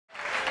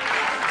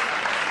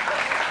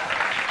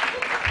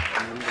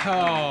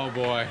Oh,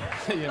 boy.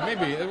 Yeah,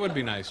 maybe it would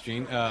be nice,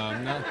 Gene.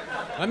 Now,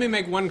 let me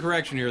make one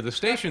correction here. The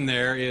station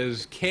there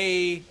is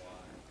KYW?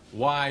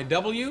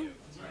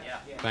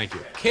 Thank you.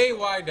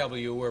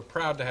 KYW. We're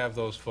proud to have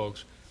those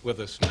folks with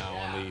us now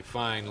on the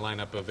fine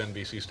lineup of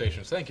NBC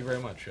stations. Thank you very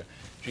much.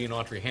 Gene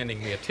Autry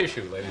handing me a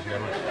tissue, ladies and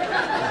gentlemen.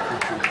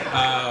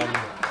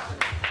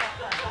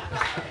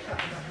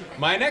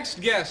 My next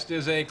guest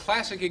is a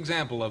classic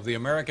example of the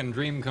American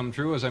dream come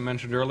true. As I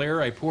mentioned earlier,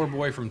 a poor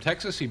boy from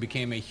Texas, he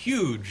became a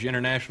huge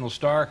international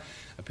star,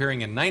 appearing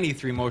in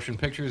 93 motion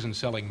pictures and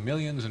selling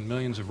millions and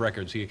millions of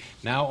records. He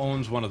now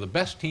owns one of the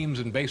best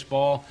teams in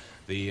baseball,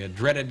 the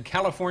dreaded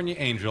California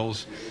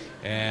Angels,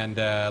 and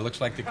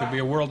looks like there could be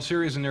a World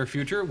Series in their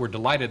future. We're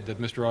delighted that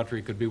Mr.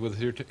 Autry could be with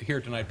us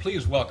here tonight.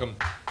 Please welcome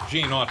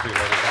Gene Autry,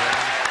 ladies and gentlemen.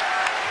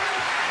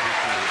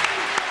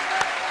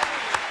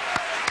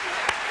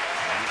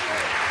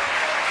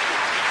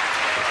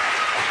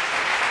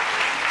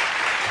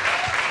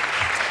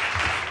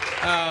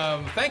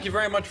 Thank you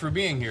very much for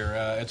being here.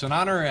 It's an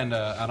honor, and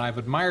I've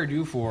admired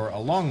you for a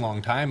long,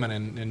 long time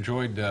and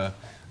enjoyed a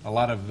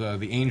lot of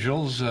the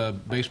Angels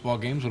baseball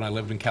games when I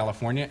lived in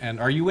California. And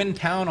are you in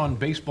town on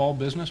baseball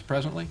business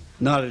presently?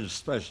 Not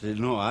especially,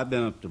 no. I've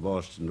been up to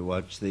Boston to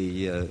watch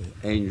the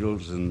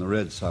Angels and the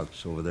Red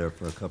Sox over there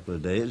for a couple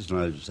of days, and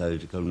I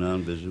decided to come down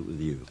and visit with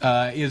you.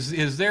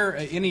 Is there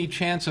any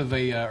chance of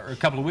a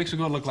couple of weeks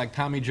ago, it looked like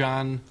Tommy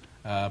John,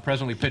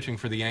 presently pitching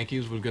for the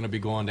Yankees, was going to be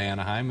going to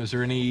Anaheim. Is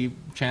there any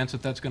chance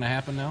that that's going to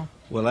happen now?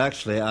 Well,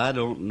 actually, I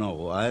don't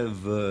know.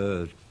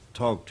 I've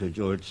talked to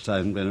George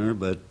Steinbrenner,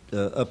 but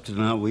up to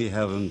now we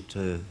haven't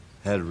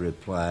had a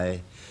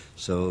reply.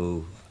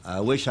 So I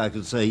wish I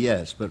could say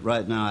yes, but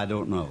right now I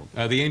don't know.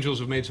 The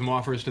Angels have made some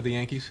offers to the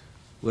Yankees?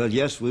 Well,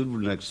 yes, we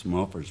would make some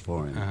offers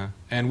for him.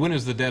 And when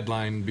is the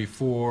deadline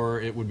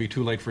before it would be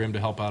too late for him to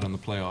help out in the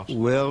playoffs?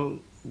 Well,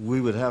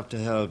 we would have to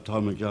have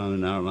Tommy John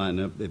in our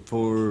lineup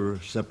before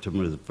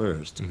September the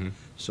 1st.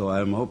 So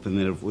I'm hoping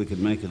that if we could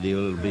make a deal,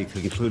 it'll be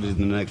concluded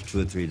in the next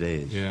 2 or 3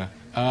 days. Yeah.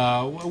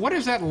 What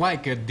is that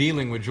like,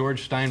 dealing with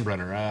George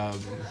Steinbrenner?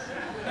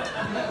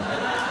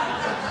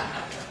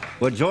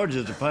 Well, George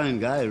is a fine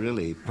guy,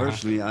 really.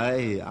 Personally,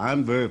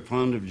 I'm very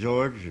fond of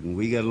George, and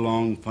we get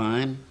along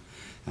fine.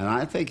 And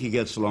I think he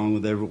gets along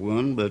with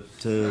everyone, but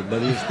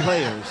his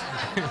players.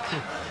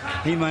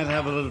 He might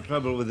have a little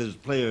trouble with his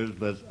players,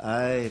 but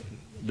I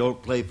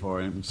don't play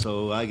for him,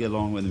 so I get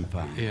along with him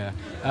fine. Yeah.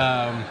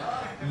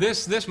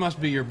 This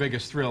must be your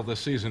biggest thrill this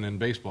season in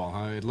baseball,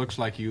 huh? It looks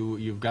like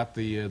you've got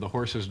the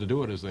horses to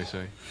do it, as they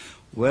say.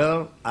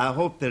 Well, I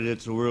hope that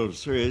it's a World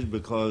Series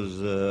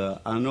because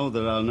I know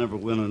that I'll never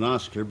win an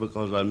Oscar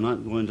because I'm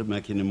not going to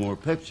make any more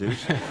pictures.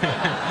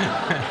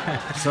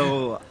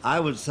 So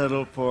I would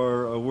settle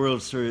for a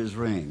World Series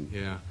ring.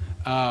 Yeah.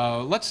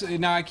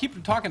 Now I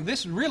keep talking.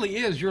 This really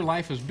is, your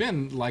life has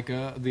been like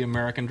the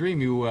American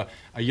dream. You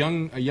a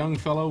young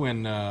fellow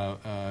in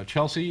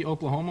Chelsea,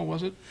 Oklahoma,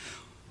 was it?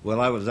 Well,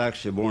 I was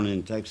actually born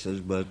in Texas,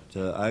 but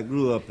I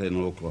grew up in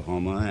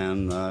Oklahoma,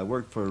 and I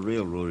worked for a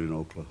railroad in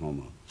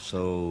Oklahoma.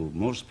 So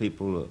most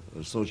people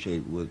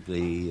associate with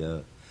me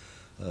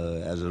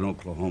as an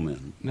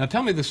Oklahoman. Now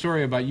tell me the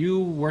story about you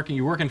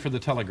working for the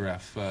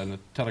telegraph, in the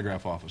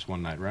telegraph office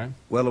one night, right?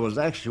 Well, I was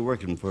actually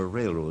working for a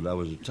railroad. I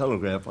was a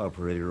telegraph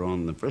operator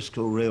on the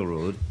Frisco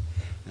Railroad,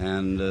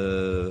 and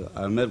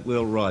I met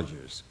Will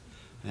Rogers.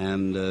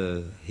 And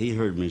he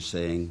heard me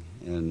sing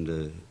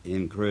and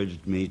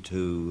encouraged me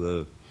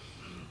to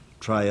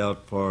try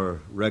out for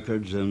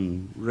records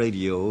and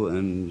radio,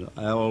 and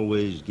I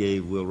always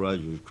gave Will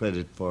Rogers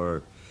credit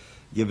for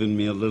giving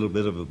me a little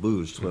bit of a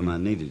boost when I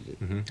needed it.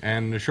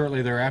 And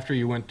shortly thereafter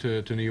you went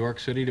to New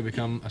York City to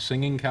become a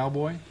singing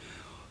cowboy?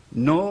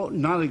 No,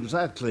 not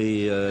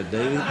exactly,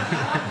 David.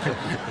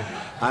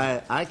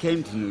 I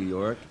came to New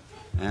York,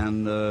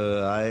 and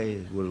I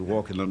was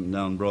walking up and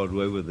down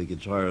Broadway with the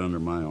guitar under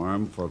my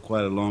arm for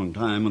quite a long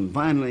time, and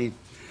finally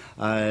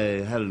I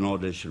had an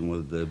audition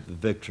with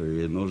Victor.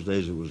 In those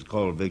days it was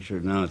called Victor,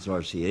 now it's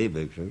RCA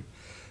Victor.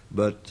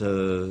 But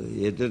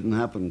it didn't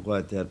happen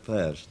quite that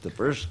fast. The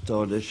first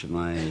audition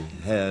I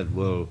had,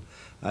 well,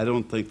 I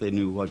don't think they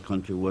knew what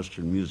country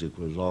western music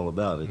was all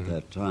about at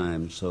that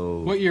time, so...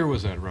 What year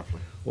was that,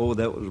 roughly? Oh,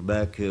 that was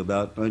back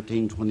about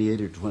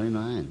 1928 or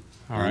 29.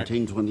 All right.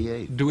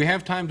 1928. Do we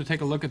have time to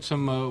take a look at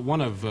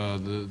one of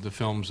the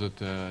films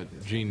that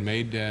Gene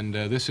made? And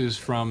this is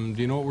from,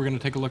 do you know what we're going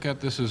to take a look at?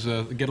 This is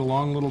Get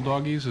Along, Little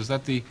Doggies. Is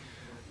that the...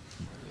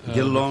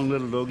 Get Along,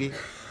 Little Doggie?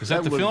 Is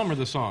that the film or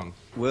the song?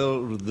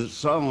 Well, the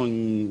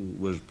song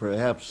was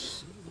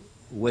perhaps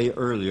way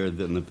earlier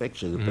than the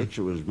picture. The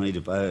picture was made,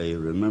 if I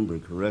remember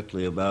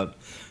correctly, about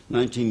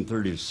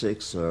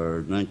 1936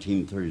 or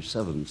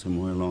 1937,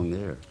 somewhere along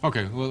there.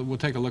 Okay, well, we'll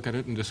take a look at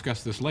it and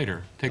discuss this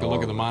later. Take a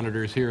look at the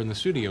monitors here in the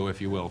studio, if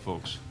you will,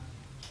 folks.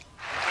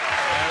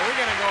 We're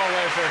going to go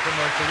away for a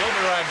commercial. We'll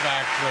be right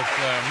back with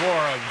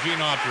more of Gene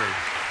Autry.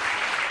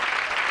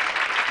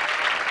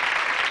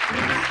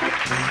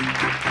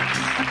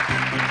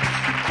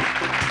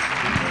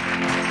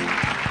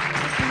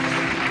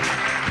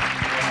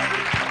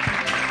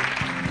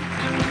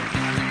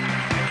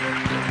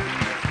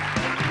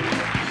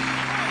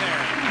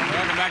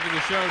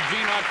 show.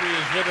 Gene Autry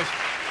is with us.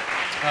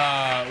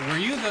 Were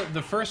you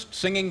the first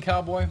singing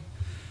cowboy?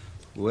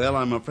 Well,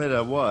 I'm afraid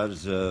I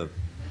was.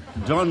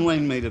 John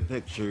Wayne made a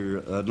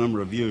picture a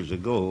number of years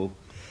ago,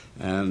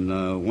 and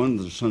one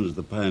of the Sons of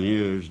the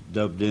Pioneers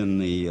dubbed in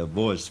the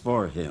voice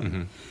for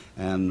him.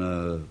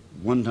 And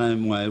one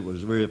time, why it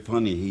was very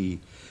funny, he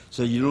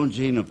said, "You know,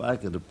 Gene, if I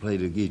could have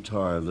played a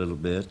guitar a little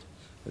bit,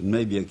 and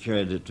maybe I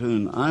carried a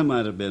tune, I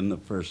might have been the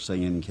first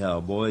singing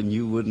cowboy, and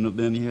you wouldn't have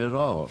been here at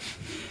all."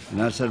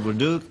 And I said, "Well,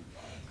 Duke,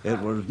 it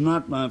was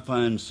not my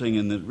fine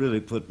singing that really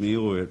put me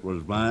over. It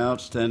was my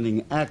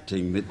outstanding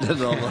acting that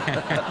did all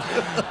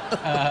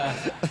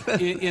that."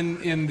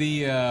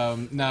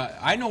 Now,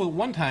 I know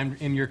one time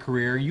in your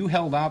career you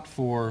held out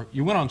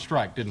you went on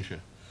strike, didn't you?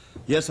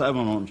 Yes, I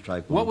went on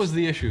strike. What was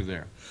the issue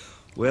there?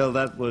 Well,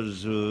 that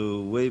was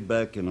way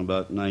back in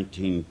about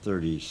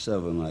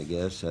 1937, I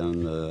guess,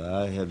 and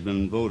I had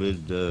been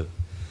voted the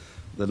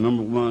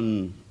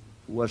 #1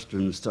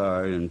 Western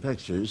star in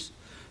pictures,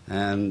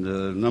 and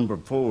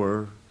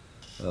 #4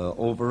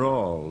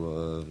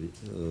 overall.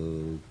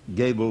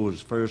 Gable was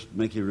first,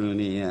 Mickey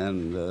Rooney,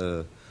 and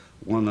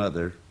one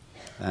other,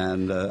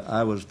 and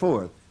I was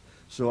 4th.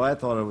 So I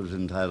thought I was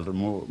entitled to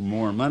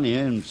more money,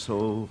 and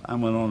so I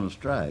went on a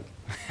strike.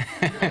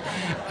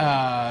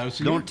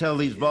 So don't tell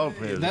these ball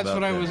players That's about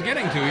what I that. was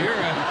getting to.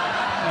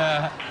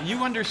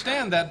 You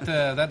understand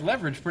that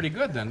leverage pretty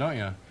good then, don't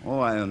you? Oh,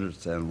 I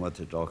understand what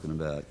they're talking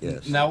about,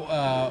 yes.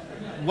 Now,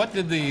 what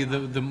did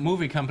the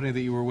movie company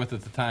that you were with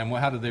at the time,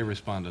 how did they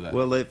respond to that?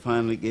 Well, they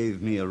finally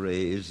gave me a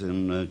raise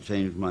and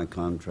changed my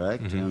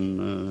contract,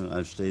 and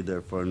I stayed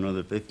there for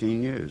another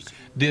 15 years.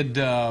 Did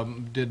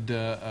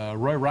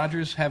Roy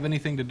Rogers have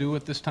anything to do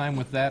at this time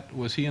with that?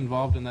 Was he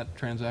involved in that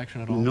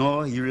transaction at all?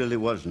 No, he really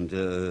wasn't.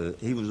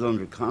 He was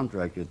under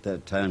contract at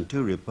that time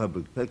to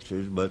Republic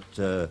Pictures, but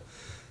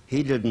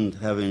he didn't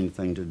have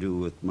anything to do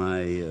with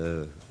my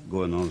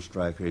going on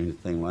strike or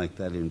anything like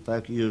that. In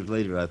fact, years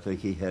later, I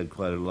think he had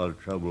quite a lot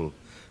of trouble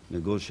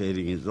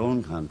negotiating his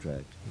own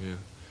contract.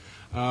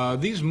 Yeah.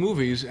 These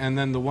movies, and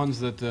then the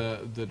ones that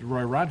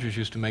Roy Rogers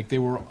used to make, they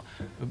were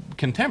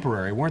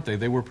contemporary, weren't they?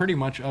 They were pretty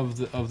much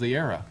of the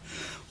era.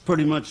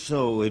 Pretty much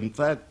so. In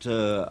fact,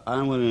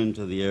 I went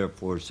into the Air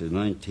Force in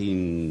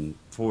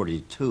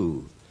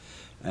 1942,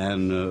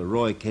 and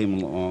Roy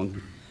came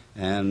along,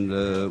 and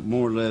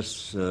more or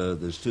less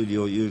the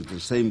studio used the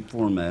same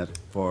format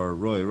for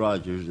Roy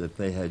Rogers that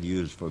they had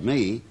used for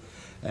me,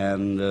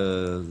 and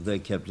they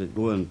kept it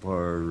going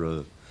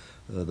for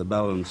the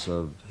balance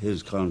of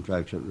his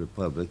contract at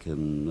Republic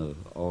and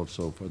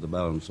also for the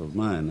balance of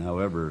mine.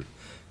 However,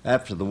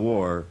 after the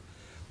war,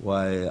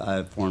 why,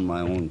 I formed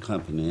my own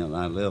company, and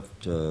I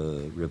left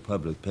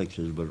Republic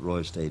Pictures, but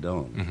Roy stayed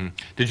on.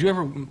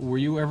 Were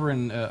you ever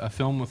in a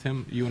film with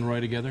him, you and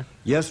Roy together?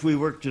 Yes, we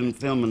worked in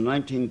film in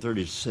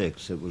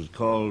 1936. It was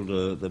called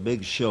The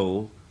Big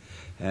Show,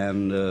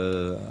 and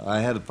I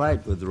had a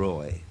fight with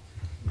Roy.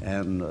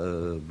 And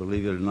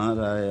believe it or not,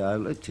 I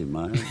licked him.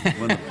 I won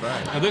the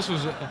fight. Now, this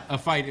was a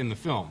fight in the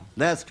film.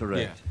 That's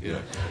correct.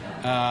 Yeah.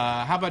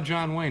 How about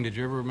John Wayne? Did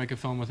you ever make a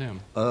film with him?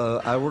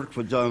 I worked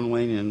with John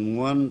Wayne in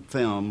one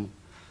film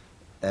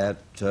it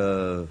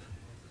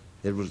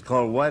was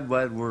called Wide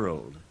Wide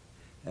World.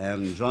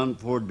 And John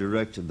Ford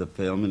directed the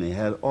film, and he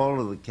had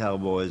all of the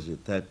cowboys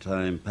at that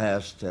time,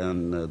 past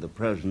and the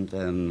present,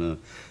 and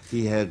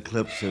he had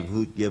clips of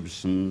Hoot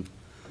Gibson,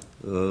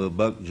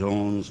 Buck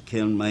Jones,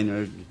 Ken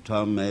Maynard,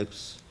 Tom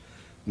Mix,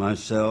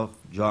 myself,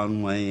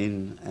 John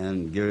Wayne,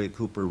 and Gary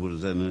Cooper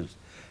was in it.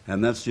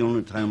 And that's the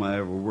only time I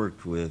ever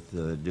worked with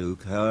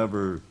Duke.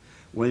 However,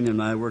 Wayne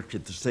and I worked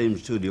at the same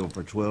studio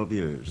for 12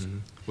 years.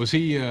 Was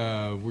he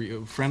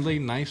friendly,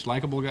 nice,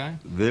 likable guy?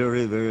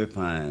 Very, very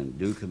fine.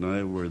 Duke and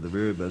I were the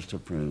very best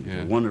of friends.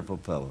 Yeah. A wonderful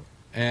fellow.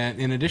 And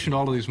in addition to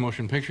all of these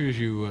motion pictures,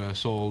 you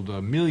sold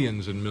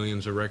millions and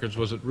millions of records.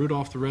 Was it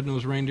Rudolph the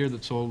Red-Nosed Reindeer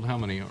that sold how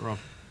many?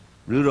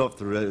 Rudolph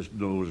the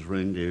Red-Nosed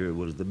Reindeer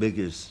was the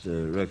biggest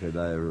record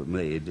I ever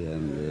made,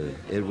 and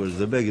it was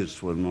the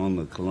biggest one on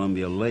the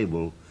Columbia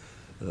label.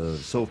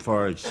 So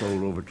far, it's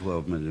sold over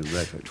 12 million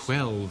records.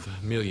 12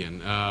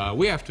 million.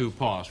 We have to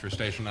pause for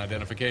station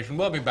identification.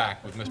 We'll be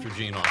back with Mr.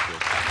 Gene Autry.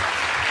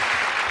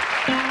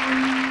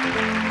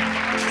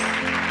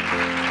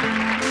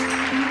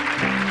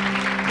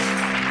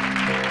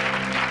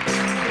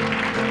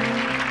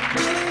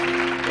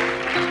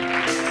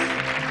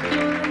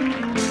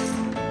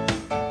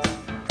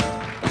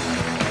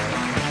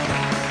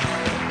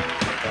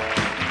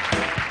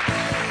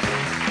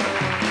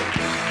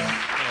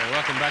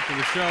 Back to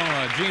the show.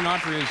 Gene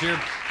Autry is here.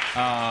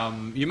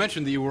 You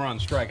mentioned that you were on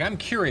strike. I'm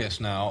curious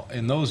now,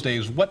 in those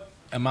days, what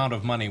amount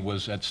of money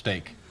was at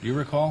stake? Do you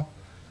recall?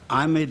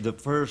 I made the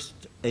first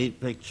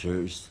 8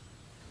 pictures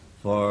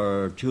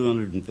for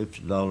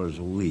 $250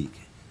 a week.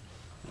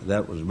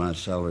 That was my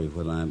salary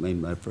when I made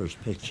my first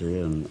picture,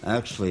 and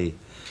actually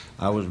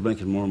I was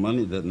making more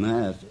money than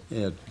that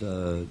at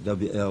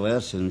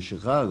WLS in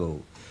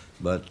Chicago.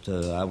 but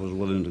I was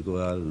willing to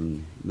go out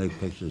and make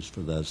pictures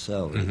for that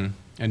salary.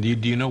 And do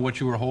you know what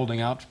you were holding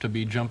out to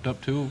be jumped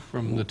up to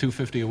from the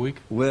 $250 a week?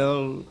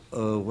 Well,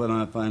 when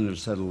I finally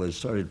settled, they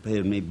started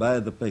paying me by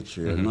the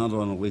picture and not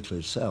on a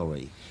weekly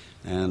salary.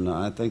 And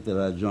I think that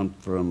I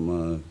jumped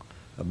from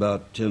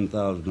about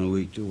 $10,000 a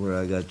week to where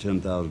I got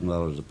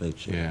 $10,000 a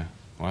picture. Yeah,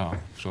 wow,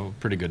 so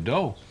pretty good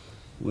dough.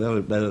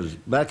 Well, that was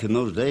back in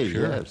those days,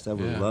 Sure. yes, that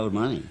was a lot of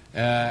money.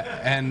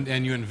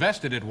 And you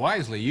invested it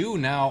wisely. You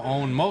now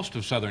own most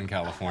of Southern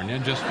California.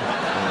 Just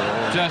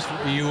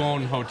you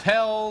own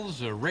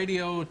hotels,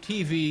 radio,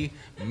 TV,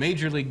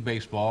 Major League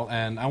Baseball,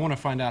 and I want to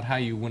find out how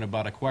you went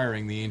about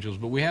acquiring the Angels.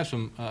 But we have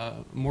some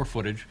more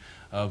footage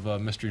of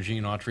Mr.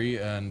 Gene Autry,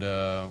 and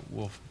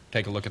we'll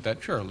take a look at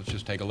that. Sure, let's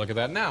just take a look at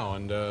that now.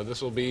 And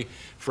this will be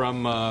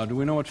from. Do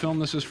we know what film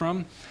this is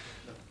from?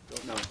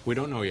 Don't know. We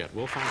don't know yet.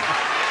 We'll find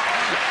out.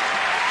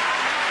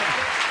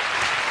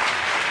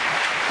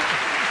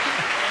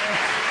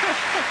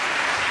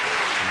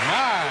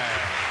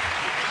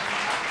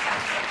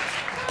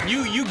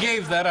 You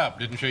gave that up,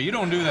 didn't you? You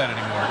don't do that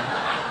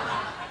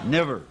anymore.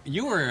 Never.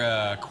 You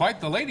were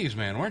quite the ladies'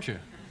 man, weren't you?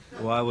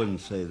 Well, I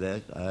wouldn't say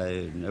that.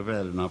 I never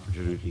had an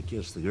opportunity to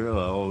kiss the girl.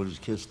 I always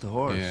kissed the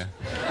horse. Yeah.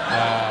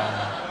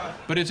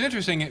 But it's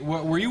interesting.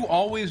 Were you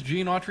always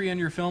Gene Autry in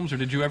your films, or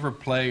did you ever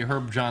play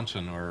Herb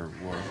Johnson?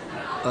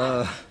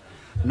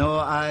 No,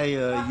 I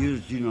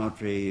used Gene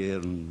Autry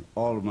in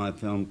all of my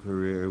film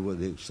career, with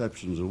the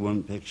exceptions of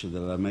one picture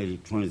that I made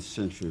at 20th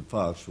Century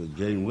Fox with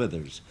Jane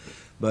Withers.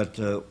 But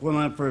when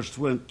I first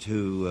went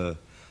to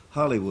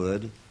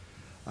Hollywood,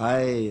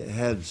 I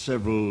had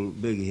several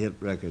big hit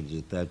records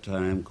at that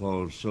time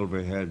called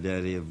Silver Hair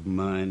Daddy of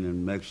Mine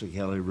and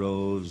Mexicali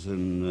Rose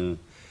and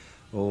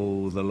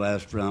The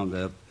Last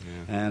Roundup.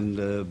 Yeah.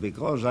 And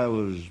because I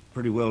was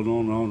pretty well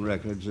known on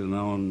records and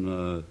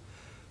on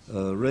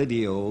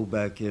radio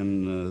back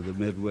in the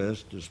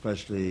Midwest,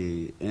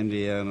 especially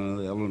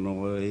Indiana,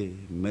 Illinois,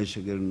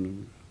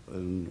 Michigan,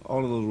 and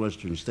all of those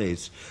western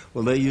states,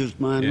 well, they used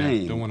my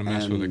name. Don't want to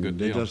mess with a good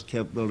deal. They just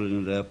kept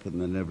building it up,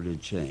 and they never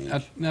did change.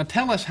 Now,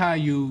 tell us how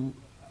you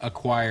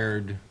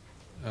acquired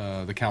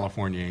the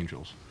California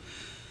Angels.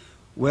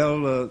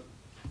 Well,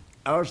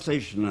 our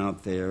station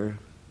out there,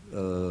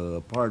 a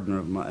partner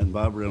of mine,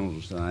 Bob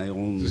Reynolds and I,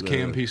 owned... This is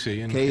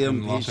KMPC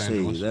in Los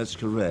Angeles. That's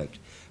correct.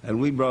 And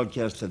we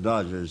broadcast the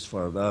Dodgers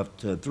for about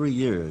 3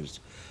 years.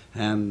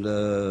 And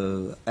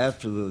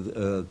after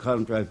the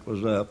contract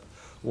was up,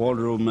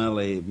 Walter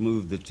O'Malley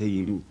moved the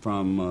team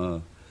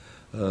from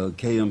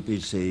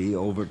KMPC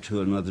over to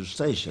another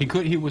station.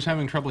 He was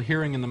having trouble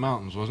hearing in the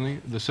mountains, wasn't he?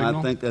 The signal?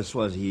 I think that's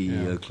what he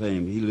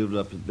claimed. He lived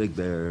up at Big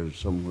Bear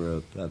somewhere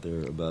up out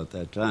there about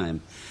that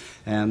time.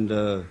 And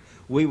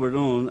we were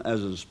known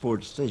as a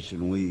sports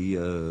station. We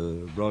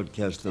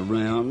broadcast the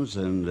Rams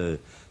and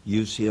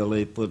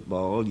UCLA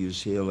football,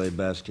 UCLA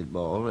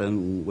basketball,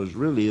 and was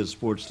really a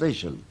sports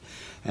station.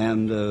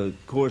 And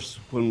of course,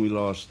 when we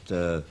lost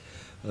the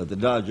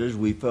Dodgers,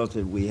 we felt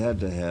that we had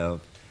to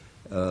have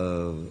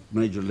a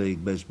Major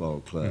League Baseball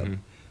club.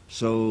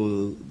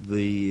 So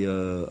the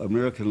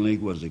American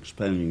League was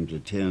expanding to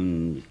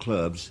 10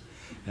 clubs,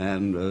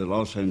 and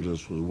Los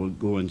Angeles was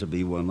going to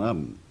be one of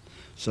them.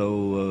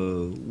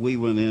 So we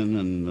went in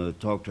and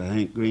talked to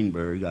Hank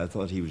Greenberg. I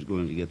thought he was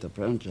going to get the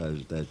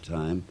franchise at that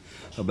time,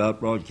 about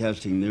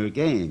broadcasting their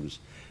games.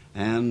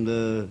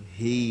 And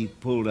he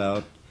pulled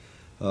out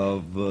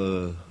of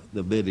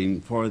the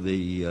bidding for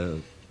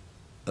the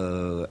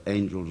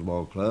Angels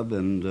Ball Club,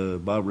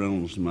 and Bob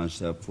Reynolds and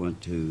myself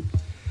went to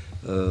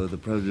the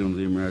president of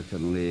the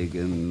American League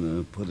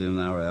and put in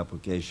our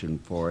application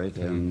for it,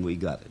 and we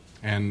got it.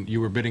 And you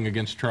were bidding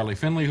against Charlie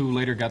Finley, who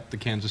later got the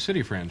Kansas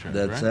City franchise,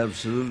 That's right?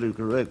 absolutely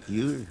correct.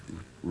 You're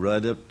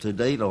right up to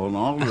date on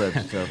all of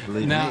that stuff,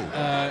 believe me. Now,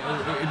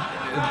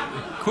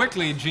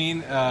 quickly,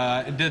 Gene,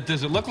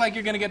 does it look like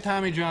you're going to get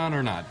Tommy John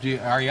or not?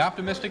 Are you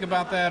optimistic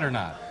about that or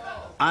not?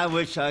 I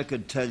wish I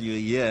could tell you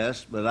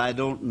yes, but I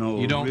don't know.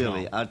 You don't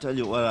really. know. I'll tell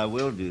you what I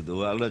will do,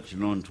 though. I'll let you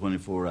know in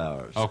 24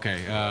 hours.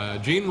 Okay.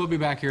 Gene will be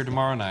back here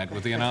tomorrow night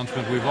with the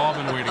announcement we've all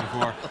been waiting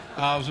for.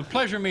 It was a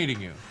pleasure meeting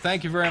you.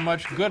 Thank you very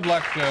much. Good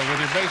luck with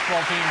your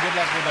baseball team. Good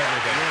luck with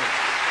everything.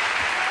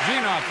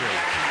 Gene Autry.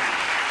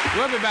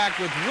 We'll be back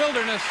with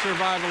wilderness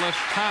survivalist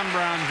Tom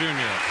Brown,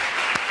 Jr.